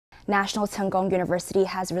National Cheng Kung University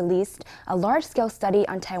has released a large-scale study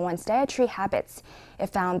on Taiwan's dietary habits. It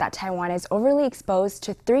found that Taiwan is overly exposed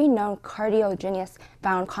to 3 known carcinogens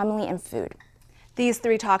found commonly in food. These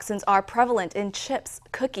 3 toxins are prevalent in chips,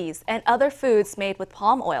 cookies, and other foods made with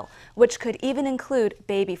palm oil, which could even include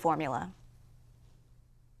baby formula.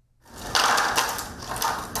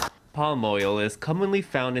 Palm oil is commonly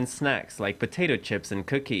found in snacks like potato chips and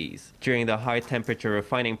cookies. During the high-temperature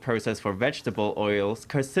refining process for vegetable oils,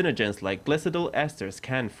 carcinogens like glycidol esters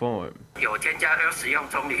can form.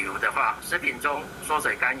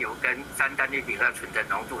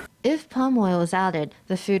 If palm oil is added,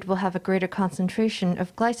 the food will have a greater concentration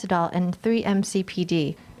of glycidol and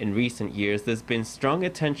 3-MCPD. In recent years, there's been strong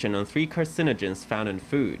attention on 3 carcinogens found in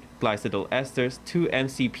food: glycidol esters,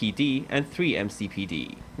 2-MCPD, and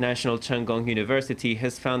 3-MCPD. National Cheng Kung University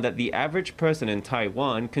has found that the average person in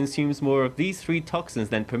Taiwan consumes more of these 3 toxins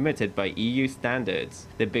than permitted by EU standards.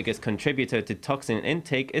 The biggest contributor to toxin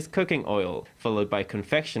intake is cooking oil, followed by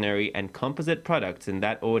confectionary and composite products in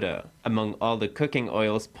that order. Among all the cooking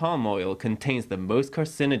oils, palm oil contains the most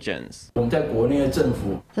carcinogens.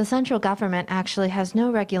 The central government actually has no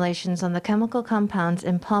regulations on the chemical compounds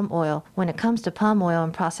in palm oil. When it comes to palm oil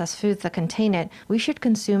and processed foods that contain it, we should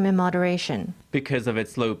consume in moderation. Because of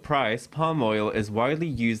its low price, palm oil is widely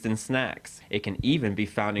used in snacks. It can even be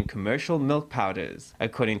found in commercial milk powders.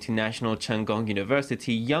 According to National Cheng Kung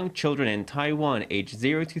University, young children in Taiwan aged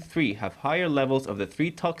 0 to 3 have higher levels of the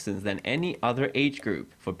 3 toxins than any other age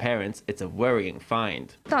group. For parents, it's a worrying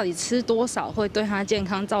find. How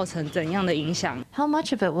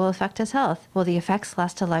much of it will affect his health? Will the effects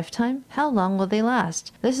last a lifetime? How long will they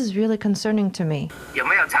last? This is really concerning to me.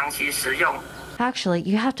 Actually,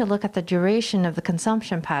 you have to look at the duration of the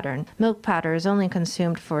consumption pattern. Milk powder is only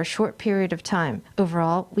consumed for a short period of time.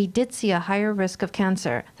 Overall, we did see a higher risk of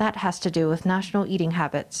cancer. That has to do with national eating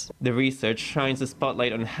habits. The research shines a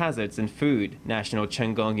spotlight on hazards in food. National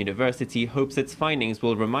Cheng Kung University hopes its findings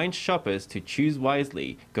will remind shoppers to choose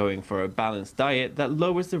wisely, going for a balanced diet that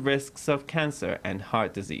lowers the risks of cancer and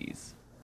heart disease.